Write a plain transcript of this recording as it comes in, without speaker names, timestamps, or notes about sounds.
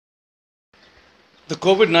The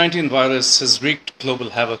COVID-19 virus has wreaked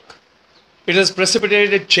global havoc. It has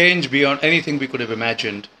precipitated change beyond anything we could have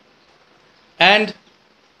imagined. And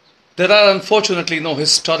there are unfortunately no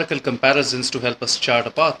historical comparisons to help us chart a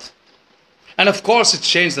path. And of course, it's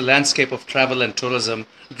changed the landscape of travel and tourism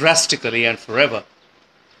drastically and forever.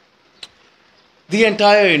 The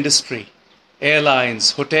entire industry,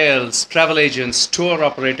 airlines, hotels, travel agents, tour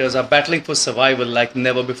operators are battling for survival like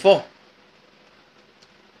never before.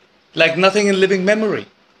 Like nothing in living memory.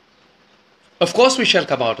 Of course, we shall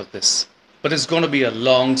come out of this, but it's going to be a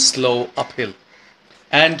long, slow uphill,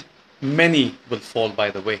 and many will fall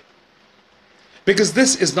by the way. Because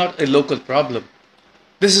this is not a local problem.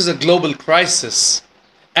 This is a global crisis,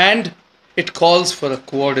 and it calls for a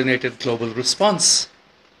coordinated global response.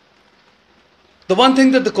 The one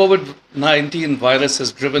thing that the COVID-19 virus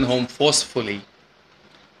has driven home forcefully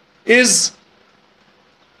is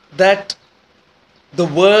that the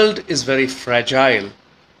world is very fragile,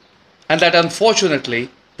 and that unfortunately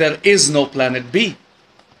there is no planet B.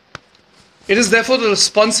 It is therefore the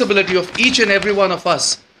responsibility of each and every one of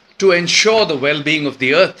us to ensure the well-being of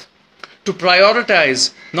the earth, to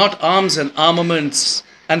prioritize not arms and armaments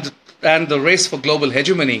and the race for global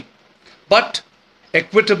hegemony, but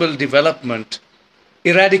equitable development,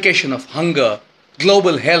 eradication of hunger,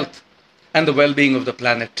 global health, and the well-being of the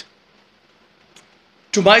planet.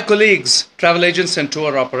 To my colleagues, travel agents and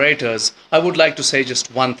tour operators, I would like to say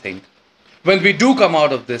just one thing. When we do come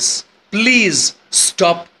out of this, please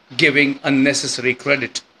stop giving unnecessary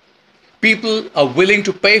credit. People are willing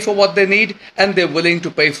to pay for what they need, and they're willing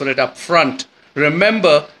to pay for it up front.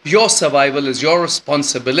 Remember, your survival is your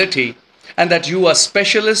responsibility, and that you are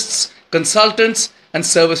specialists, consultants, and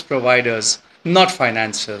service providers, not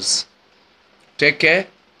financiers. Take care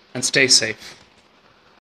and stay safe.